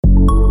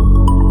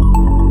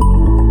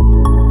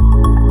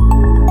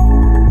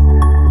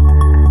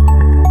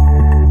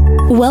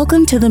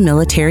Welcome to the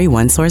Military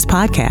OneSource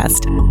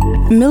podcast.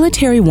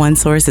 Military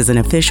OneSource is an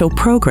official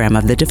program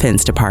of the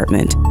Defense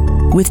Department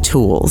with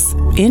tools,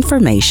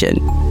 information,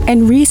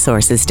 and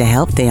resources to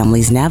help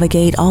families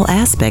navigate all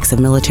aspects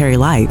of military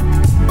life.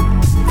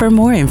 For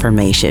more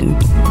information,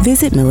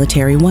 visit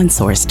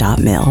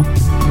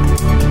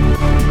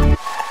militaryonesource.mil.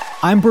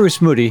 I'm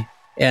Bruce Moody,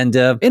 and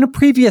in a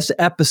previous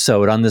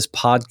episode on this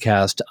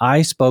podcast,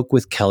 I spoke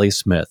with Kelly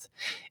Smith,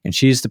 and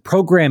she's the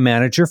program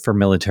manager for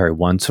Military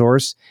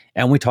OneSource,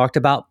 and we talked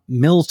about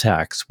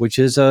MilTax, which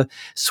is a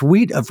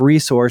suite of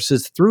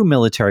resources through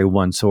Military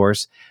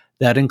OneSource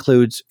that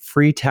includes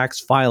free tax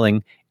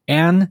filing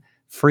and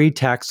free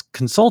tax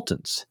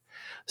consultants.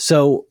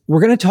 So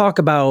we're going to talk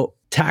about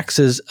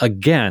taxes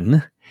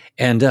again,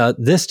 and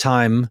this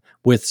time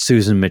with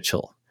Susan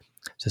Mitchell.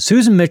 So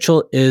Susan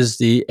Mitchell is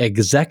the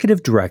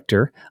executive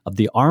director of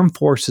the Armed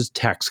Forces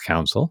Tax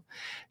Council.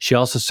 She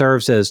also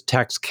serves as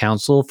tax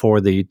counsel for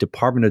the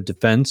Department of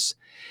Defense.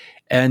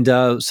 And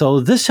so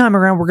this time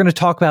around, we're going to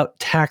talk about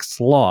tax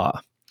law,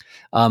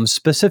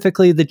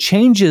 specifically the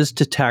changes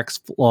to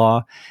tax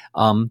law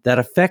that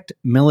affect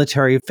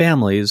military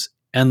families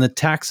and the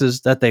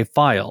taxes that they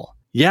file.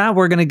 Yeah,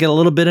 we're going to get a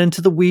little bit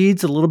into the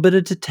weeds, a little bit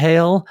of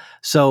detail.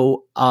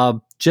 So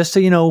just so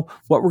you know,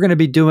 what we're going to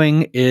be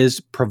doing is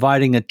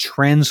providing a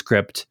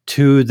transcript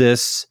to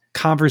this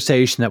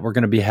conversation that we're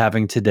going to be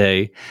having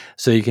today.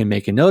 So you can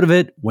make a note of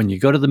it when you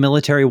go to the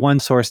Military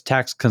OneSource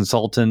tax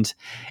consultant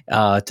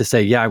to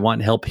say, yeah, I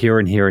want help here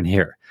and here and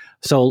here.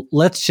 So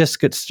let's just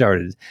get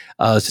started.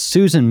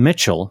 Susan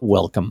Mitchell,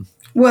 welcome.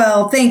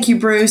 Well, thank you,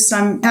 Bruce.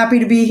 I'm happy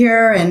to be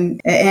here and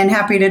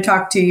happy to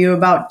talk to you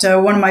about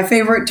one of my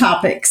favorite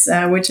topics,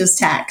 which is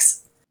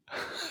tax.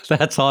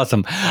 That's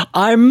awesome.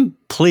 I'm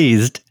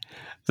pleased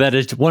that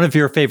it's one of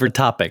your favorite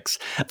topics.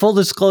 Full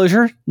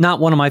disclosure, not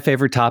one of my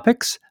favorite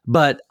topics,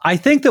 but I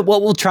think that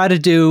what we'll try to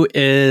do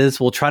is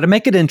we'll try to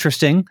make it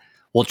interesting.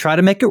 We'll try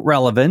to make it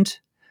relevant.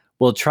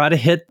 We'll try to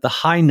hit the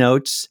high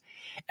notes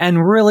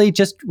and really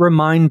just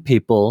remind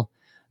people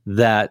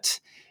that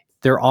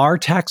there are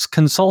tax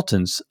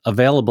consultants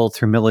available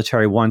through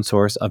Military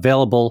OneSource,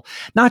 available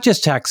not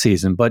just tax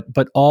season, but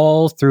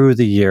all through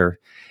the year.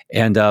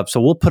 And so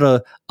we'll put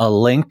a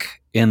link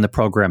in the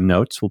program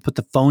notes. We'll put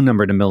the phone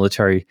number to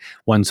Military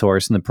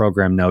OneSource in the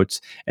program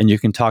notes, and you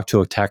can talk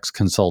to a tax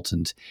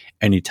consultant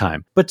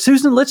anytime. But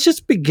Susan, let's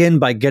just begin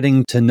by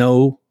getting to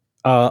know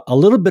a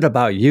little bit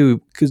about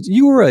you, because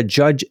you were a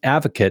judge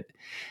advocate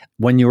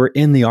when you were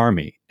in the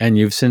Army, and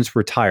you've since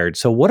retired.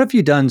 So what have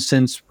you done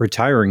since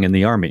retiring in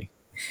the Army?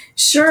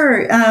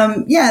 Sure.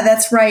 Yeah,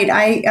 that's right.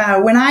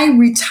 When I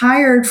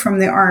retired from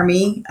the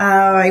Army,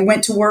 I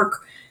went to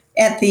work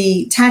at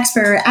the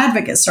Taxpayer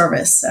Advocate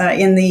Service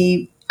in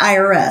the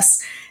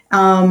IRS.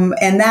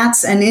 And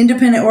that's an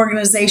independent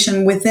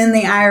organization within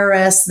the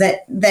IRS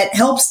that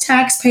helps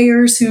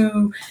taxpayers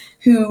who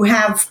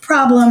have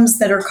problems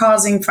that are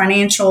causing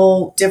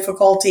financial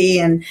difficulty,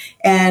 and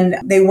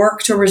they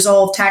work to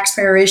resolve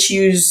taxpayer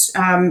issues,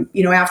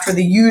 after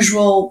the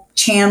usual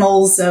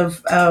channels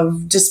of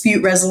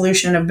dispute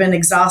resolution have been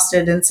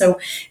exhausted. And so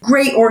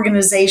great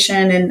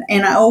organization.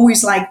 And I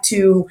always like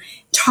to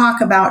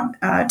talk about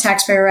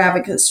Taxpayer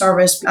Advocate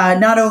Service.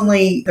 Not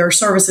only their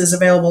services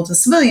available to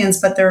civilians,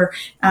 but they're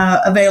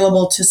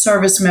available to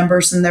service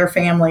members and their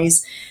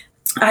families.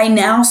 I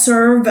now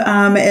serve,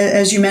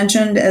 as you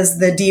mentioned, as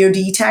the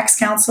DoD Tax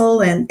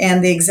Counsel and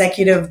the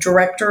Executive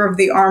Director of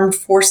the Armed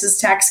Forces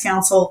Tax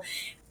Council.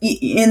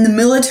 In the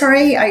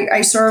military,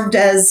 I served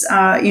as,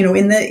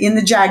 in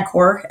the JAG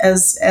Corps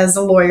as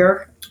a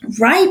lawyer.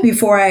 Right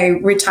before I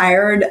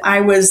retired,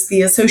 I was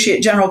the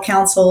Associate General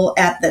Counsel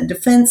at the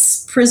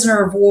Defense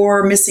Prisoner of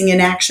War Missing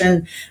in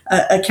Action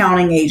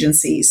Accounting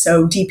Agency,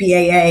 so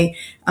DPAA.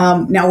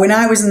 Now, when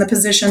I was in the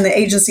position, the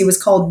agency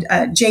was called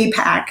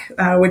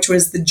JPAC, which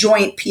was the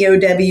Joint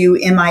POW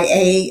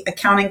MIA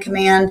Accounting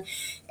Command.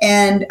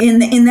 And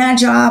in that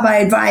job, I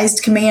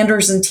advised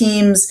commanders and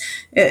teams,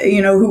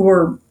 who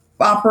were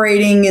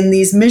operating in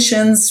these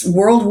missions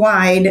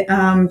worldwide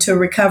to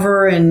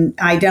recover and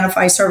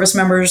identify service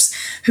members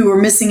who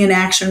were missing in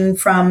action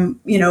from,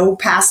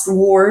 past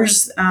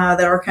wars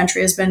that our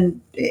country has been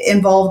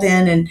involved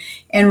in,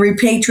 and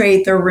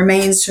repatriate their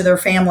remains to their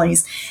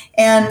families.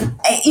 And,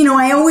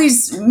 I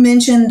always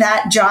mention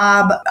that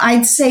job.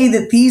 I'd say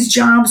that these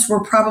jobs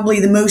were probably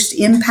the most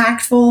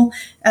impactful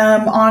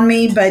on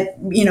me, but,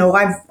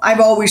 I've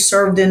always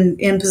served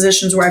in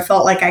positions where I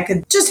felt like I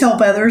could just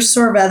help others,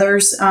 serve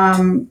others,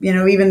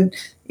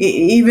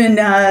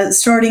 even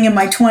starting in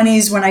my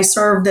 20s when I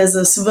served as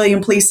a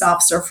civilian police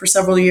officer for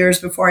several years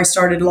before I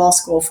started law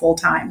school full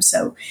time.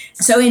 So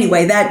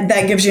anyway,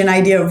 that gives you an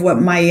idea of what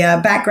my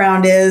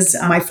background is.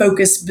 My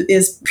focus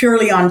is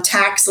purely on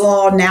tax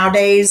law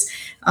nowadays,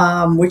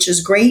 which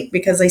is great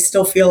because I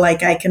still feel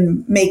like I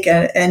can make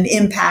an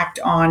impact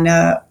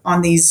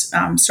on these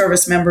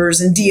service members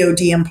and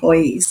DoD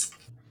employees.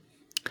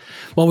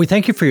 Well, we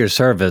thank you for your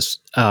service.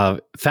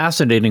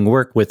 Fascinating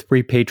work with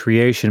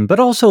repatriation, but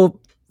also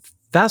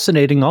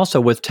fascinating also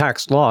with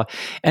tax law.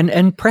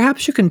 And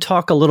perhaps you can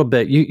talk a little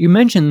bit. You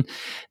mentioned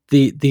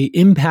the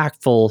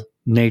impactful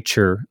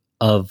nature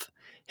of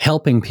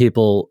helping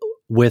people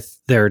with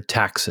their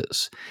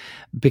taxes,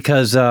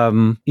 because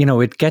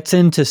it gets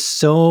into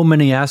so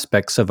many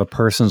aspects of a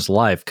person's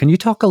life. Can you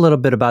talk a little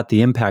bit about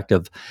the impact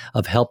of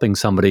helping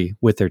somebody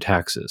with their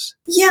taxes?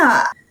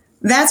 Yeah.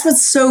 That's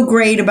what's so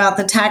great about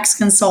the tax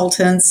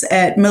consultants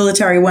at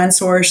Military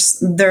OneSource.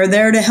 They're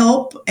there to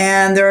help,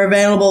 and they're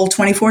available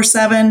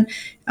 24/7,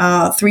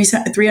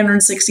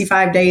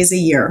 365 days a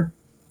year.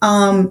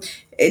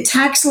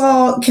 Tax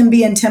law can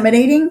be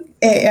intimidating.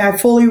 I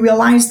fully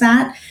realize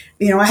that.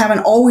 I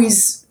haven't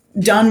always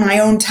done my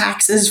own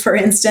taxes, for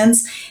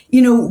instance.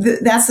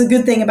 That's the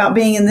good thing about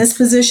being in this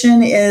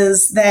position,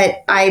 is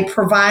that I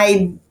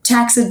provide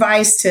tax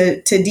advice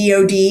to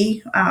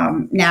DOD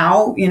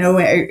now,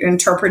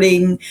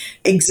 interpreting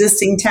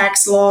existing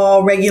tax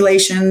law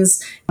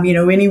regulations,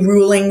 any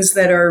rulings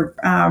that are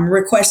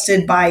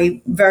requested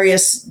by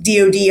various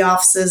DOD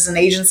offices and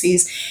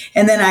agencies.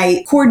 And then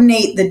I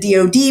coordinate the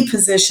DOD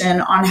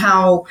position on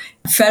how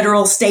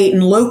federal, state,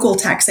 and local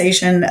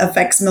taxation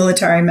affects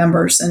military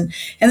members. And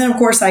then, of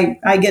course,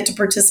 I get to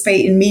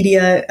participate in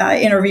media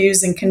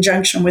interviews in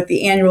conjunction with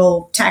the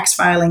annual tax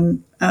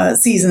filing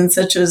season,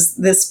 such as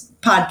this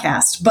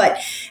podcast. But,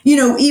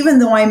 even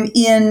though I'm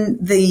in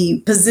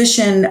the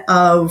position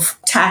of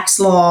tax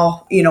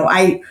law,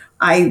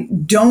 I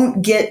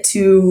don't get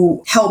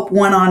to help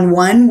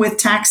one-on-one with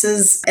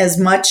taxes as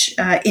much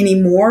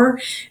anymore,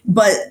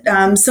 but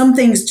some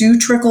things do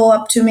trickle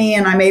up to me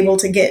and I'm able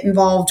to get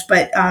involved,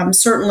 but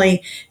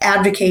certainly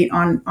advocate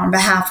on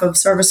behalf of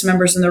service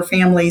members and their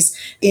families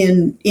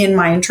in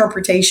my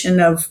interpretation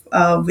of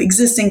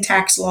existing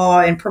tax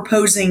law and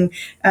proposing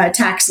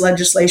tax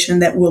legislation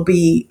that will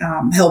be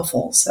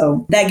helpful.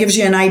 So that gives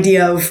you an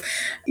idea of,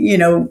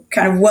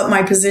 kind of what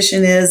my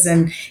position is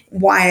and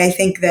why I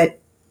think that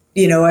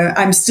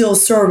I'm still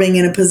serving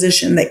in a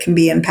position that can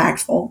be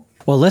impactful.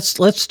 Well,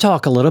 let's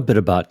talk a little bit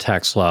about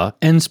tax law.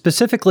 And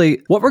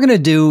specifically, what we're going to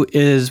do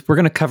is we're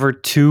going to cover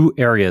two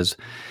areas.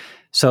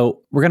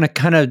 So we're going to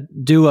kind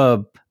of do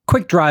a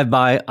quick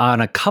drive-by on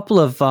a couple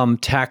of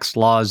tax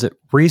laws that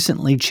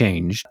recently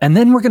changed. And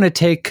then we're going to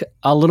take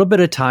a little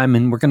bit of time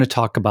and we're going to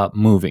talk about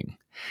moving.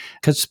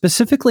 Because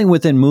specifically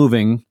within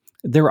moving,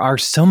 there are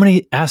so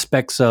many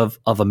aspects of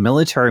a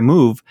military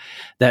move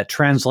that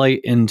translate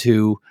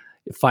into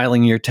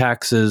filing your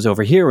taxes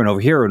over here and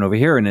over here and over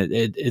here. And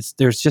it's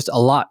there's just a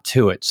lot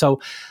to it. So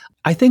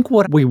I think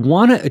what we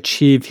want to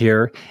achieve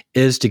here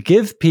is to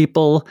give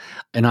people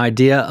an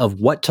idea of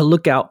what to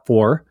look out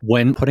for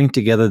when putting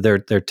together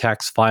their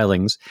tax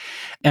filings.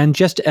 And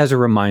just as a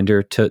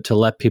reminder to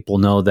let people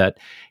know that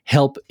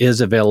help is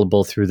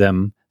available through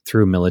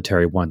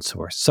Military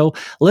OneSource. So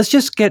let's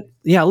just get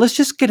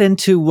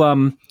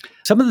into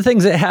some of the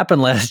things that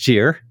happened last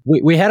year.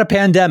 We had a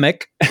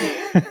pandemic.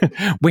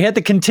 We had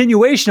the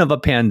continuation of a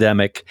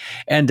pandemic,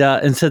 and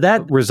so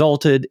that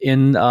resulted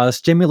in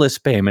stimulus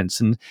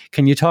payments. And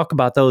can you talk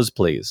about those,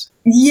 please?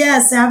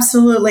 Yes,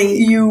 absolutely.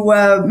 You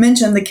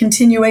mentioned the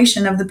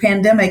continuation of the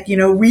pandemic.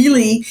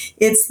 Really,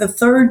 it's the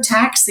third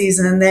tax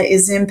season that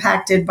is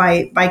impacted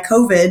by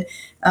COVID.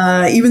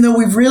 Even though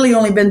we've really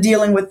only been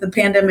dealing with the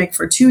pandemic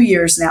for 2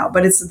 years now,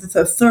 but it's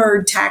the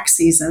third tax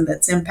season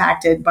that's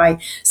impacted by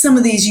some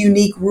of these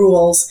unique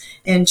rules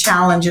and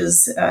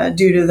challenges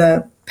due to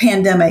the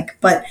pandemic.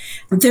 But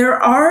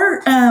there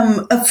are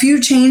a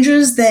few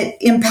changes that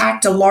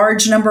impact a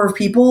large number of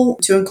people,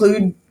 to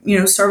include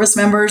service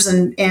members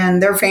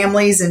and their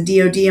families and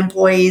DOD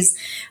employees.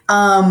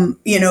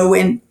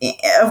 And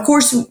of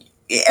course,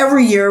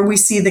 every year we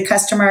see the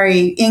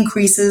customary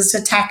increases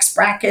to tax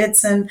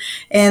brackets and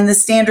the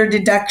standard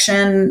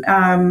deduction,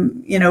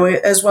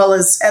 as well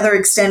as other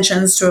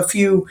extensions to a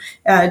few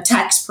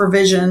tax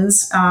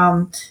provisions,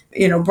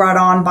 brought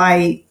on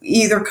by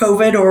either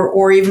COVID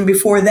or even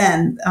before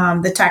then,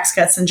 the Tax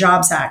Cuts and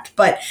Jobs Act.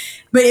 But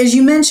as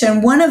you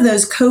mentioned, one of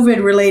those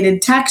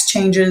COVID-related tax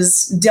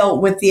changes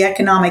dealt with the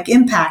economic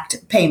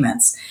impact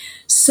payments.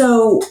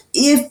 So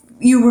if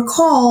you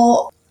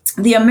recall,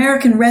 the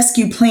American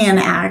Rescue Plan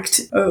Act,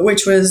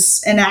 which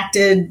was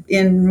enacted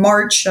in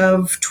March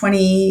of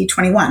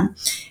 2021,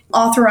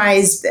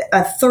 authorized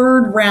a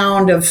third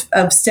round of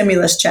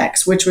stimulus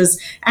checks, which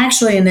was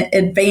actually an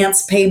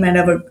advance payment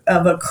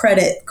of a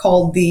credit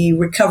called the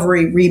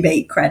Recovery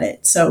Rebate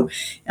Credit. So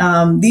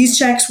these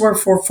checks were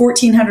for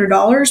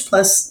 $1,400,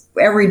 plus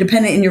every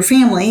dependent in your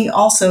family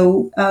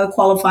also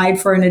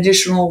qualified for an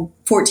additional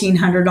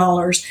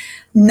 $1,400.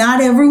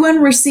 Not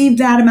everyone received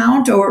that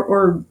amount,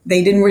 or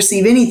they didn't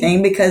receive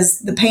anything because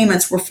the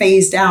payments were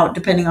phased out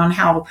depending on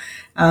how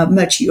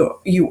much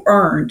you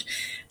earned.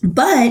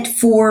 But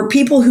for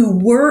people who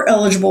were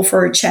eligible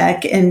for a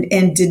check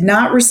and did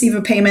not receive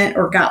a payment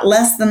or got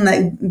less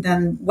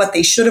than what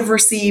they should have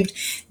received,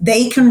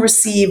 they can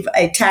receive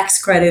a tax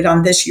credit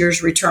on this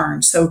year's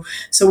return. So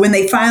when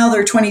they file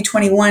their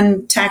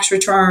 2021 tax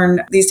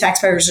return, these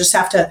taxpayers just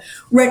have to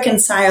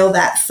reconcile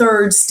that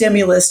third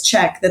stimulus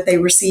check that they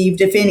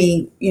received, if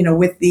any,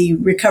 with the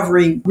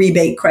recovery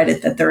rebate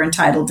credit that they're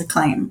entitled to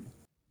claim.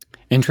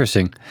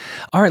 Interesting.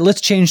 All right,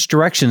 let's change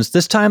directions.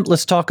 This time,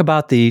 let's talk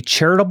about the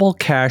charitable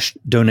cash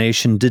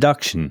donation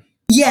deduction.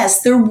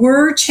 Yes, there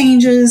were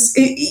changes.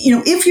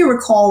 If you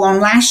recall, on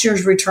last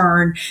year's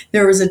return,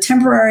 there was a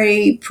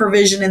temporary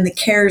provision in the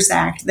CARES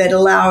Act that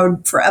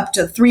allowed for up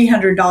to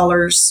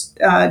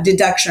 $300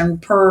 deduction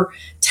per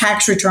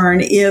tax return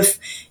if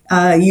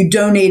you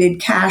donated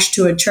cash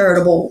to a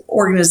charitable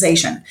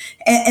organization.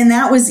 And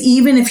that was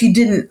even if you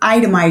didn't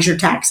itemize your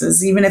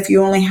taxes, even if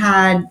you only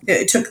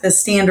took the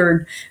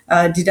standard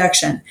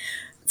deduction.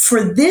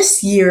 For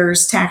this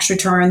year's tax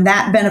return,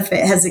 that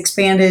benefit has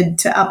expanded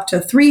to up to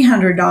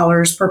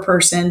 $300 per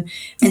person.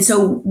 And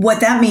so what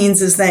that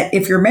means is that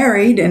if you're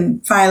married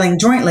and filing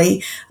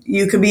jointly,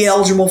 you could be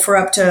eligible for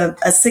up to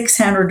a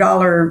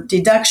 $600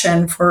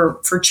 deduction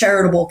for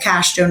charitable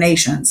cash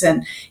donations.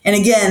 And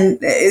again,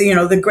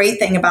 the great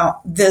thing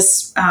about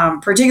this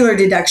particular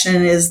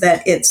deduction is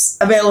that it's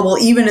available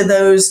even to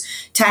those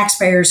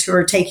taxpayers who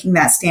are taking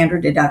that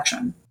standard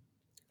deduction.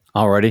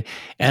 Alrighty.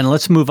 And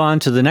let's move on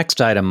to the next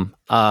item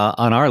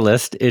on our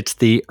list. It's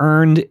the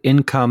Earned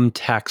Income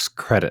Tax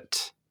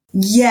Credit.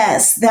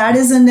 Yes, that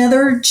is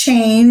another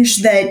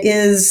change that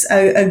is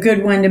a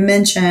good one to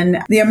mention.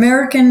 The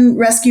American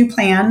Rescue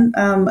Plan,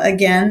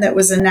 again, that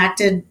was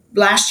enacted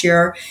last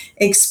year,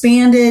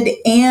 expanded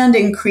and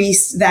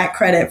increased that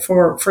credit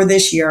for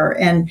this year.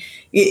 And,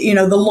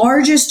 the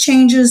largest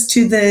changes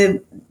to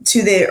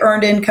the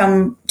Earned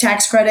Income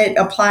Tax Credit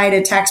apply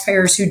to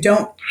taxpayers who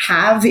don't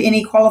have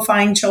any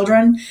qualifying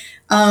children.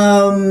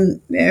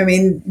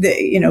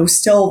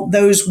 Still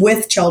those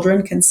with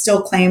children can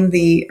still claim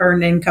the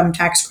Earned Income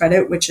Tax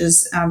Credit, which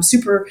is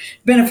super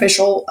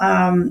beneficial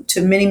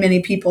to many,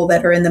 many people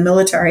that are in the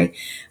military.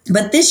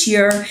 But this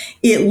year,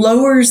 it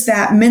lowers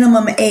that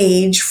minimum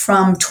age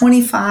from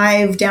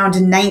 25 down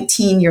to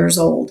 19 years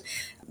old,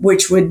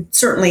 which would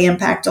certainly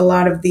impact a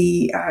lot of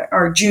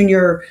our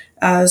junior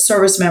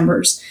service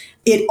members.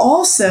 It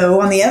also,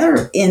 on the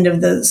other end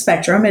of the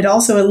spectrum, it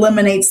also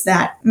eliminates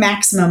that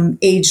maximum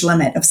age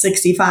limit of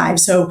 65.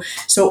 So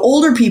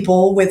older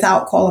people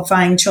without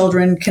qualifying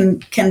children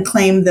can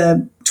claim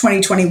the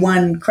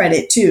 2021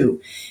 credit too.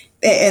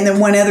 And then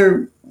one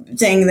other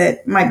thing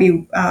that might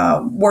be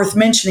worth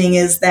mentioning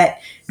is that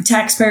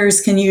taxpayers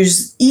can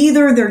use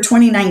either their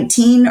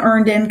 2019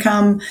 earned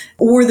income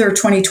or their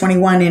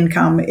 2021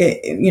 income,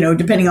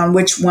 depending on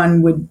which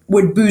one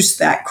would boost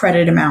that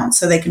credit amount.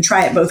 So they can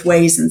try it both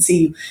ways and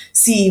see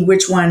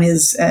which one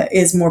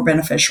is more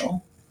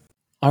beneficial.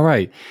 All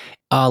right.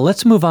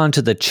 Let's move on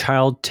to the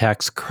child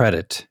tax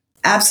credit.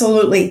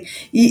 Absolutely.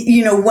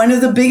 One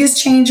of the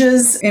biggest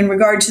changes in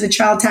regard to the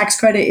child tax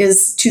credit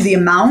is to the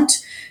amount.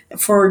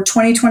 For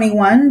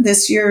 2021,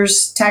 this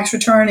year's tax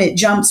return, it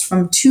jumps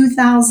from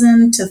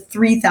 $2,000 to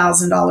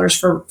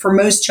 $3,000 for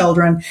most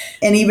children,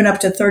 and even up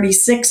to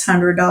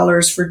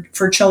 $3,600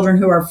 for children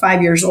who are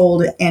 5 years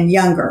old and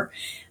younger.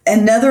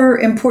 Another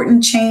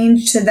important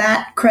change to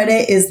that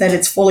credit is that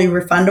it's fully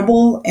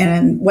refundable.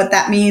 And what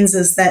that means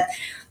is that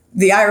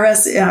the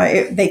IRS,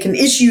 they can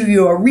issue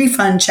you a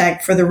refund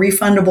check for the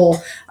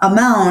refundable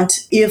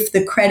amount if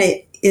the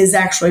credit is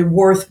actually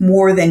worth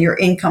more than your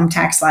income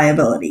tax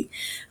liability.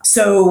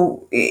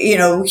 So,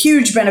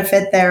 huge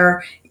benefit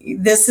there.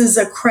 This is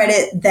a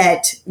credit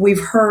that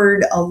we've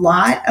heard a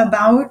lot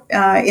about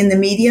in the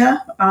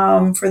media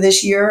for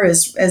this year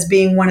as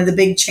being one of the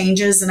big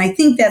changes. And I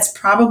think that's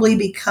probably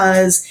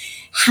because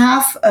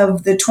half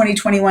of the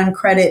 2021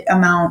 credit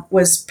amount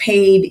was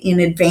paid in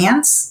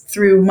advance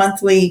through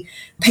monthly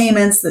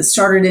payments that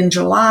started in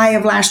July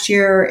of last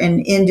year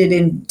and ended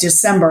in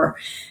December.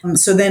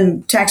 So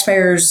then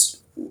taxpayers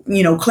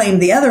claim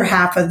the other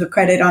half of the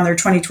credit on their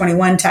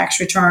 2021 tax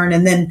return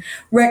and then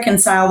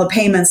reconcile the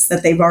payments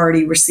that they've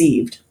already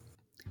received.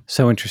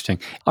 So interesting.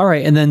 All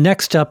right. And then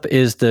next up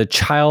is the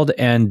Child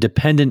and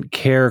Dependent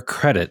Care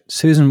Credit.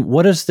 Susan,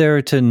 what is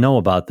there to know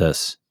about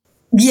this?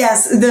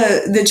 Yes,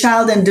 the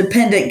Child and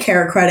Dependent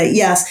Care Credit.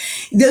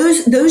 Yes,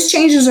 those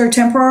changes are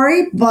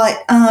temporary,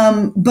 but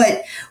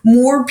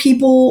more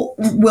people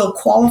will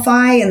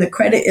qualify, and the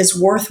credit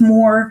is worth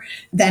more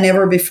than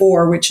ever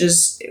before, which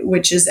is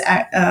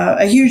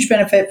a huge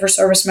benefit for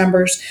service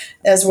members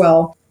as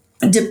well.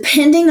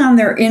 Depending on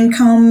their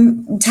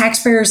income,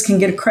 taxpayers can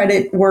get a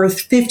credit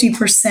worth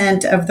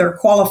 50% of their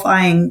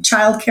qualifying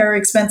child care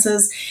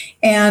expenses,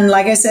 and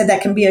like I said,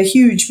 that can be a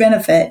huge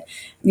benefit.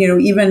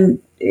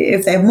 Even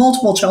if they have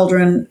multiple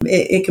children,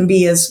 it can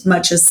be as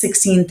much as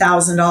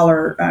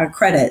 $16,000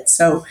 credit.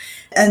 So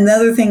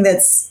another thing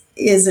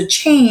is a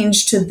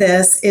change to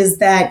this is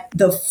that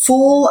the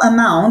full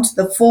amount,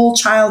 the full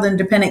child and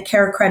dependent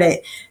care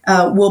credit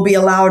will be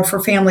allowed for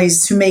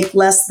families who make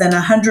less than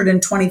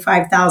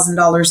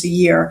 $125,000 a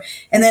year.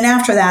 And then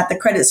after that, the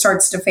credit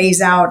starts to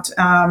phase out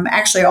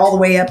actually all the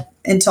way up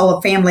until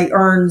a family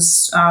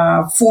earns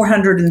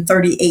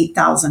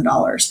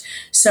 $438,000.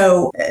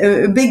 So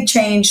a big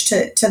change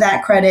to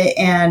that credit,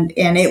 and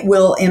it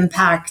will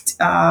impact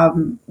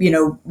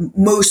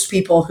most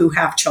people who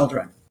have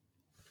children.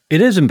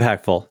 It is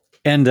impactful.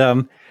 And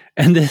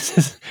and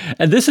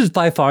this is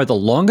by far the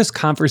longest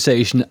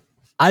conversation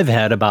I've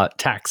had about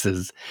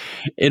taxes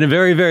in a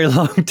very, very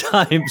long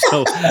time.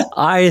 So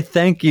I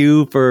thank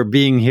you for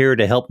being here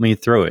to help me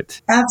through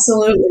it.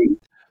 Absolutely.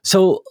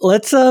 So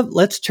let's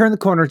turn the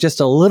corner just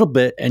a little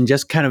bit and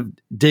just kind of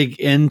dig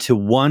into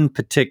one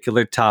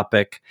particular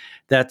topic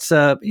that's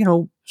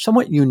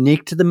somewhat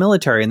unique to the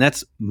military, and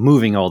that's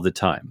moving all the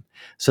time.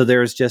 So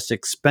there's just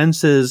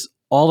expenses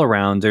all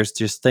around. There's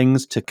just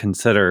things to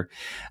consider.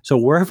 So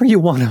wherever you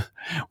want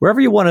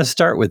to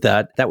start with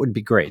that would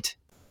be great.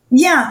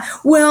 Yeah.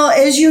 Well,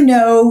 as you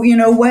know,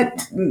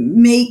 what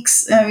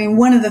makes,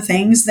 one of the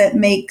things that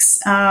makes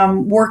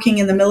working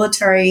in the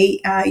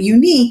military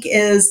unique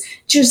is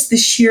just the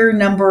sheer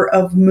number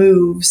of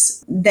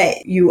moves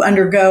that you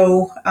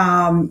undergo,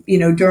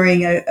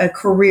 during a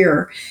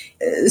career.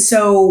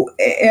 So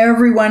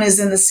everyone is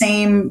in the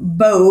same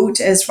boat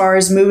as far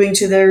as moving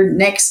to their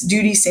next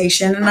duty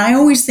station. And I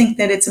always think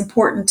that it's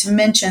important to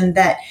mention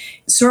that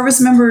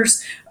service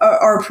members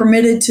are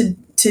permitted to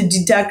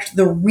deduct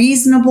the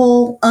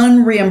reasonable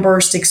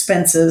unreimbursed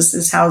expenses,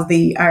 is how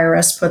the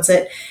IRS puts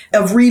it,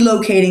 of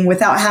relocating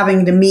without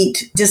having to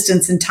meet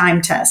distance and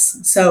time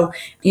tests. So,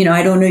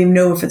 I don't even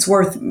know if it's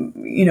worth,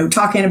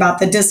 talking about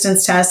the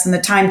distance test and the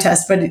time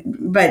test,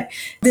 but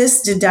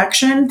this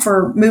deduction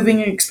for moving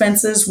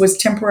expenses was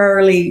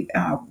temporarily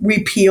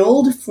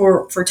repealed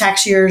for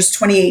tax years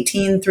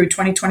 2018 through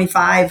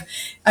 2025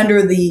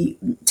 under the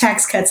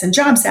Tax Cuts and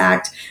Jobs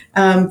Act.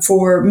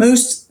 For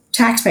most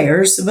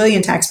taxpayers,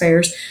 civilian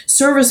taxpayers,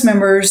 service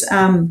members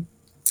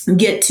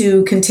get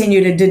to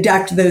continue to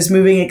deduct those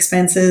moving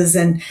expenses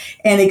and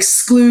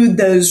exclude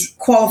those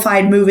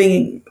qualified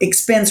moving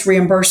expense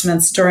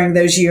reimbursements during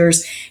those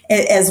years,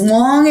 as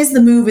long as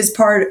the move is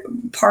part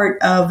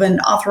of an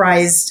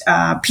authorized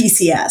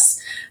PCS.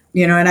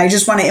 And I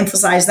just want to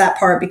emphasize that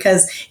part,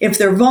 because if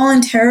they're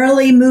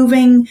voluntarily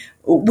moving,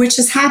 which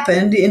has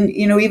happened in,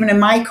 even in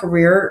my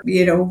career,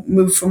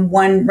 moved from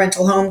one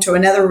rental home to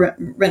another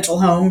rental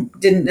home,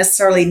 didn't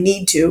necessarily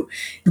need to.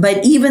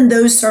 But even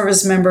those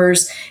service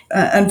members,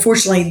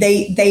 unfortunately,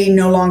 they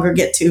no longer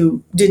get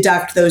to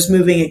deduct those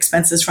moving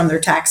expenses from their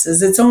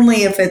taxes. It's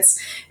only if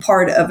it's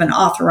part of an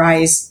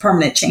authorized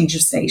permanent change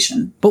of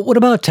station. But what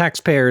about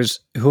taxpayers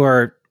who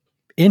are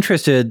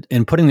interested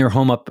in putting their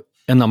home up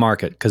in the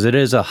market? Because it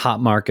is a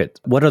hot market.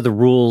 What are the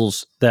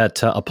rules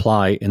that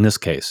apply in this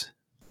case?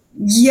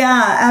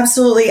 Yeah,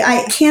 absolutely.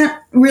 I can't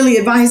really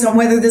advise on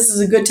whether this is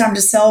a good time to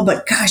sell,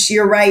 but gosh,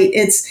 you're right.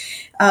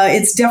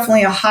 It's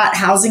definitely a hot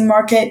housing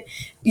market.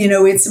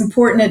 It's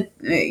important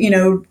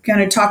to,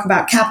 kind of talk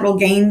about capital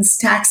gains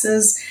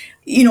taxes.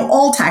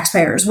 All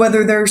taxpayers,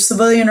 whether they're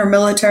civilian or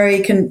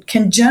military,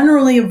 can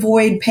generally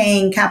avoid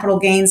paying capital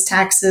gains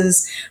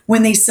taxes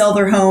when they sell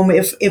their home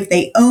if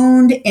they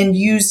owned and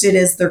used it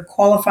as their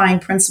qualifying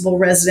principal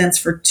residence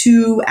for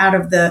 2 out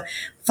of the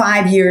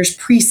 5 years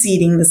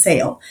preceding the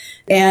sale.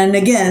 And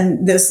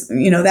again, this,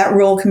 that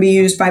rule can be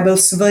used by both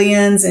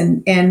civilians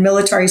and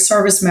military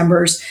service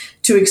members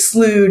to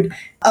exclude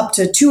up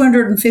to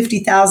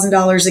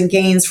 $250,000 in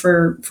gains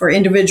for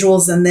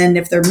individuals. And then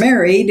if they're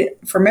married,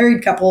 for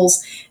married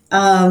couples,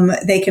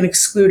 they can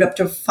exclude up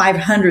to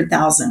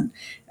 $500,000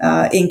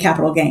 in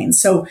capital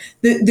gains. So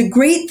the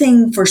great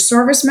thing for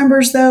service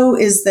members, though,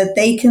 is that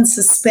they can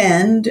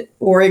suspend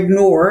or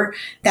ignore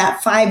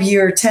that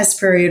 5-year test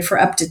period for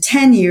up to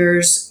 10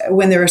 years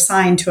when they're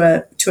assigned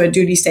to a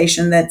duty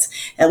station that's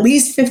at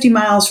least 50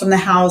 miles from the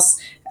house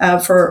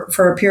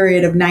for a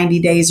period of 90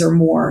 days or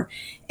more.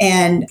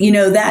 And,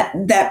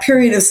 that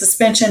period of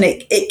suspension,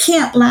 it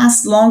can't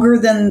last longer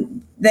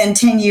than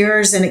 10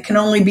 years, and it can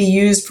only be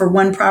used for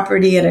one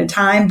property at a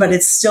time, but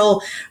it's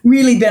still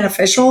really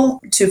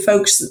beneficial to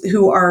folks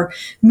who are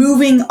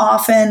moving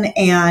often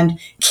and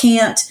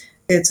can't.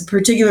 It's a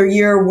particular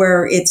year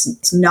where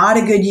it's not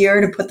a good year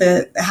to put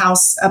the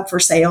house up for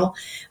sale.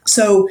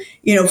 So,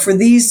 for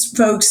these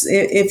folks,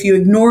 if you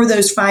ignore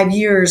those 5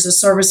 years, a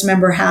service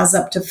member has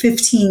up to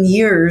 15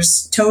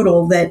 years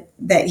total that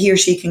he or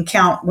she can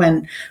count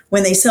when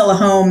they sell a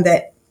home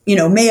that,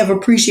 may have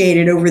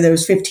appreciated over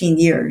those 15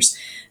 years.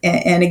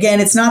 And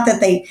again, it's not that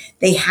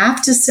they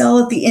have to sell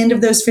at the end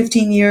of those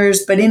 15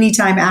 years, but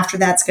anytime after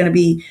that's going to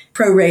be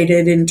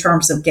prorated in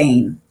terms of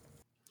gain.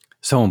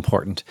 So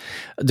important.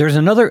 There's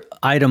another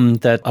item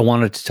that I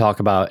wanted to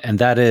talk about, and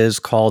that is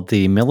called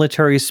the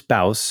Military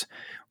Spouse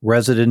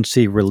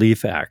Residency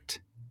Relief Act.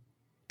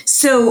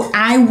 So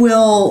I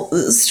will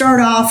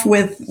start off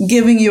with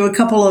giving you a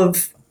couple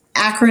of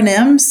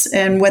acronyms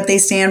and what they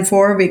stand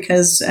for,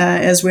 because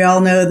as we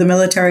all know, the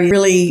military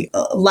really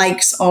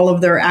likes all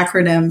of their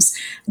acronyms.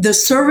 The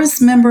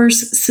Service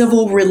Members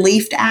Civil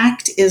Relief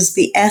Act is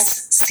the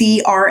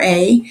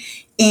SCRA,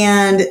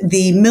 and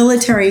the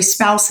Military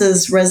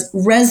Spouses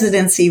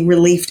Residency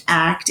Relief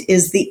Act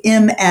is the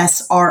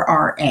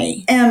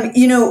MSRRA.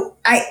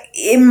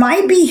 It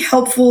might be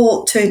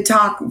helpful to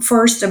talk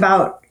first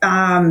about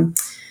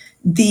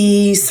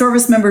the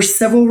Service Member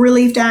Civil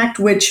Relief Act,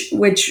 which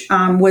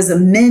was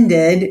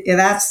amended.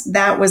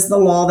 That was the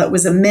law that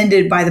was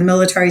amended by the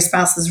Military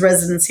Spouses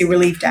Residency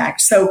Relief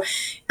Act. So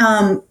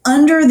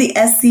under the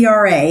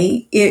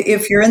SCRA,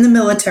 if you're in the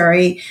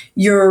military,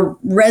 your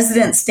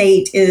resident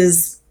state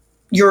is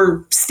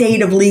your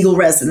state of legal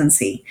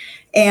residency.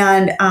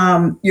 And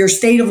your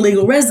state of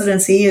legal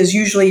residency is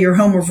usually your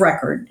home of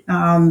record.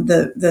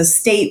 The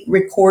state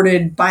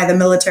recorded by the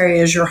military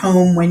as your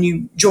home when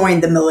you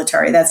joined the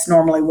military. That's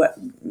normally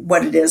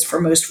what it is for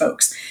most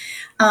folks.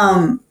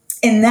 And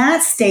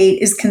that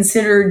state is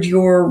considered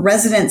your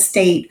resident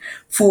state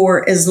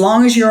for as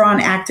long as you're on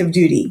active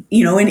duty.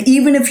 And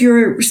even if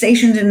you're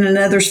stationed in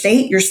another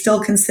state, you're still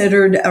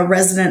considered a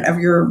resident of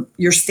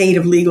your state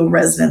of legal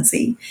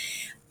residency.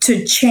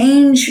 To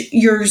change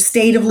your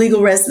state of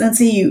legal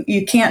residency,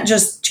 you can't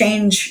just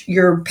change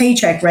your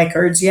paycheck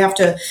records. You have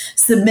to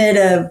submit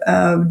a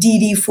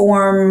DD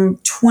form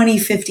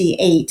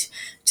 2058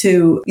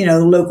 to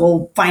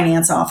local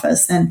finance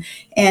office, and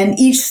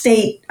each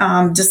state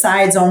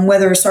decides on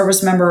whether a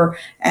service member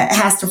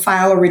has to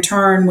file a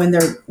return when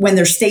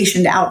they're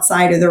stationed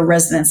outside of their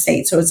resident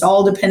state. So it's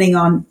all depending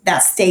on that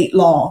state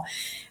law.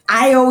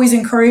 I always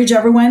encourage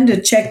everyone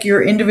to check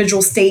your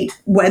individual state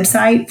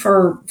website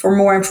for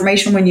more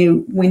information when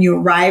you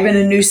arrive in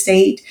a new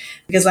state,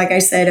 because like I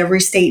said,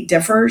 every state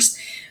differs.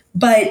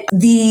 But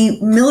the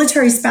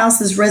Military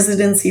Spouses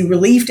Residency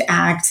Relief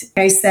Act,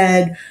 I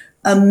said,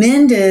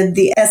 amended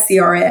the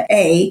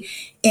SCRA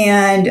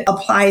and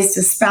applies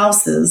to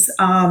spouses.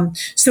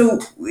 So,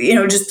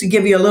 just to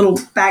give you a little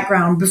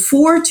background,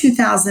 before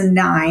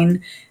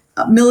 2009,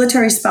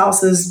 military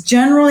spouses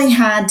generally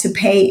had to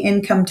pay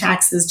income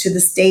taxes to the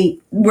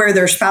state where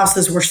their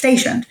spouses were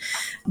stationed.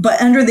 But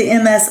under the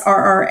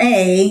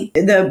MSRRA,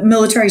 the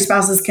military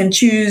spouses can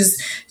choose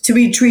to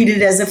be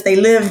treated as if they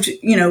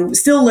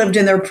still lived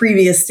in their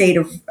previous state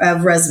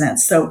of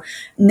residence. So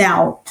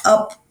now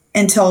up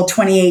until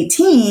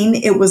 2018,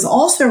 it was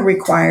also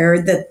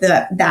required that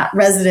that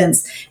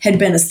residence had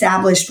been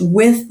established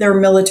with their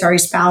military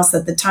spouse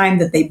at the time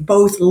that they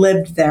both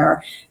lived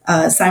there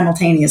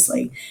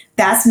simultaneously.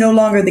 That's no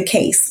longer the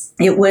case.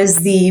 It was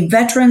the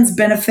Veterans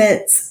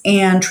Benefits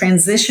and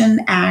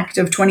Transition Act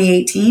of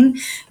 2018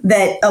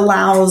 that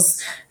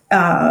allows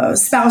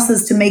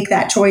spouses to make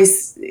that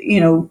choice,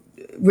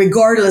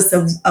 regardless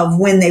of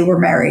when they were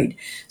married.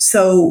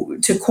 So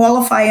to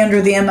qualify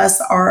under the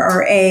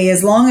MSRRA,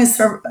 as long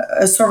as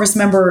a service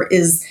member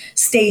is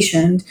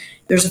stationed,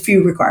 there's a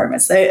few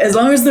requirements. As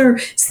long as they're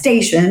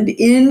stationed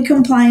in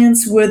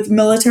compliance with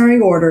military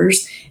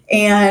orders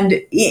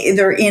and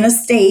they're in a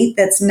state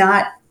that's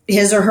not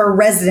his or her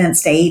resident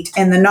state,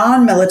 and the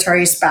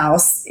non-military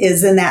spouse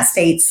is in that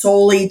state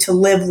solely to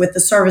live with the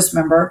service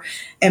member,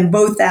 and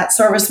both that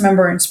service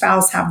member and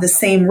spouse have the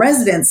same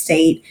resident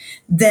state,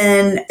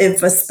 then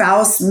if a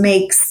spouse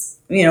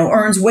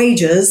earns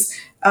wages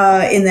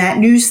in that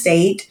new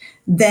state,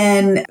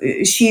 then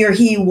she or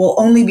he will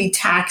only be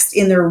taxed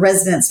in their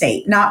resident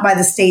state, not by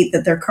the state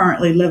that they're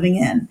currently living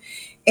in.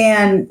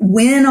 And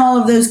when all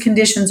of those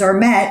conditions are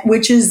met,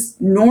 which is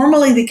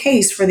normally the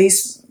case for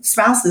these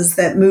spouses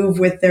that move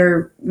with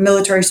their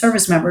military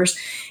service members,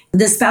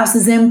 the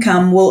spouse's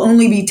income will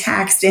only be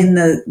taxed in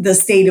the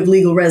state of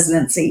legal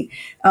residency.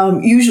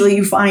 Usually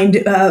you find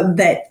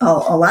that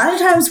a lot of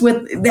times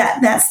with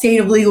that state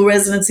of legal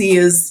residency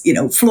is,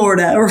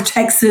 Florida or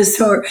Texas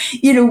or,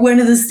 one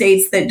of the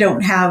states that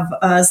don't have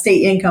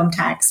state income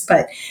tax.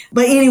 But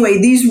anyway,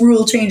 these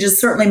rule changes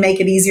certainly make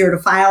it easier to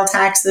file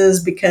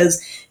taxes because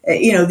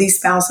these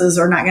spouses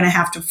are not going to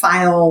have to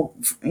file,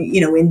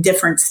 in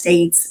different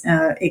states,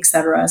 et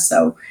cetera.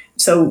 So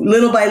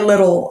little by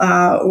little,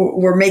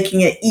 we're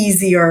making it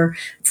easier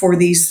for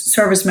these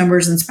service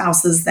members and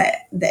spouses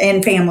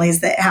and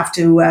families that have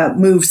to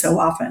move so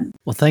often.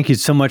 Well, thank you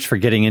so much for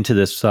getting into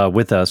this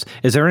with us.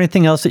 Is there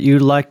anything else that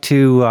you'd like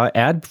to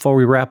add before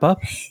we wrap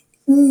up?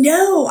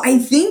 No, I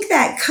think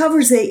that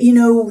covers it.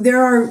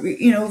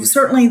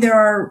 Certainly there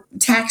are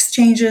tax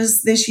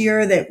changes this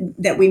year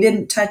that we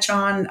didn't touch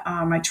on.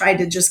 I tried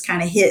to just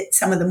kind of hit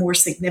some of the more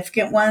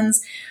significant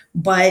ones,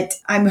 but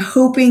I'm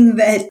hoping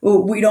that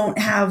we don't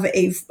have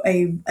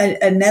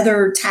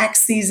another tax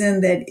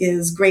season that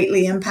is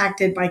greatly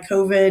impacted by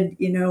COVID.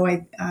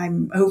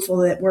 I'm hopeful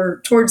that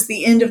we're towards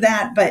the end of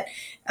that, but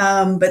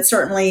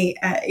certainly,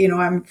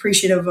 I'm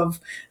appreciative of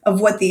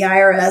what the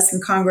IRS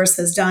and Congress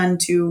has done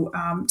to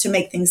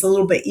make things a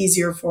little bit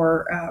easier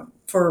for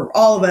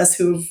all of us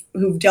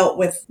who've dealt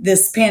with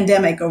this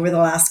pandemic over the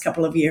last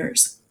couple of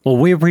years. Well,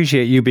 we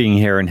appreciate you being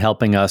here and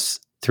helping us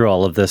through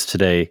all of this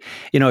today.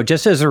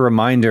 Just as a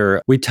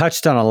reminder, we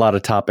touched on a lot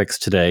of topics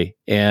today,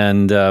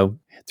 and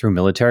through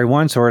Military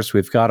OneSource,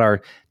 we've got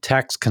our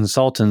tax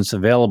consultants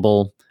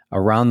available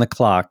around the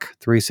clock,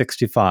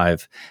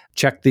 365.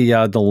 Check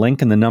the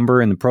link and the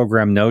number in the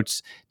program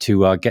notes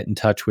to get in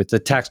touch with the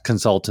tax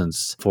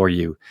consultants for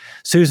you.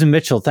 Susan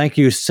Mitchell, thank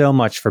you so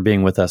much for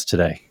being with us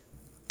today.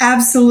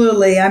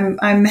 Absolutely.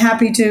 I'm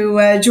happy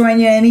to join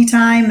you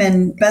anytime,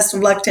 and best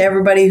of luck to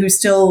everybody who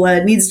still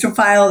needs to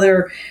file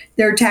their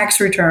tax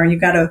return. You've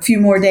got a few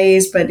more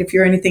days, but if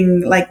you're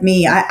anything like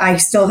me, I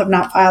still have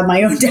not filed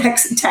my own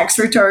tax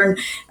return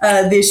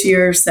this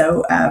year.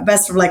 So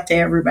best of luck to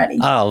everybody.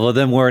 Oh, well,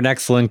 then we're an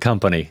excellent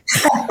company.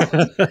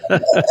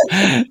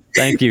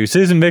 Thank you.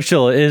 Susan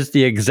Mitchell is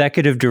the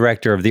Executive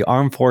Director of the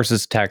Armed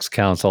Forces Tax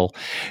Council.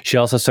 She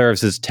also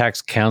serves as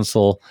Tax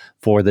Counsel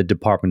for the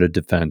Department of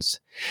Defense.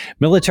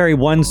 Military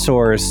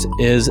OneSource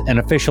is an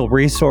official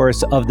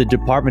resource of the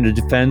Department of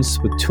Defense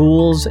with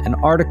tools and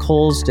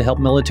articles to help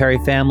military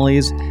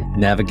families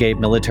navigate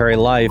military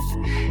life,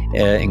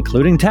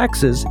 including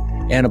taxes,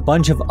 and a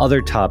bunch of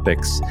other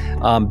topics.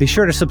 Be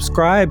sure to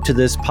subscribe to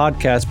this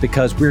podcast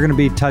because we're going to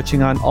be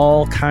touching on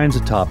all kinds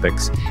of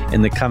topics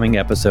in the coming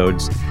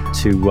episodes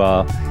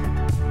to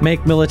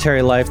make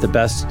military life the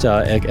best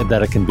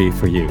that it can be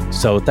for you.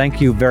 So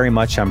thank you very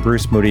much. I'm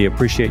Bruce Moody.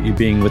 Appreciate you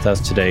being with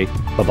us today.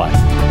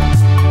 Bye-bye.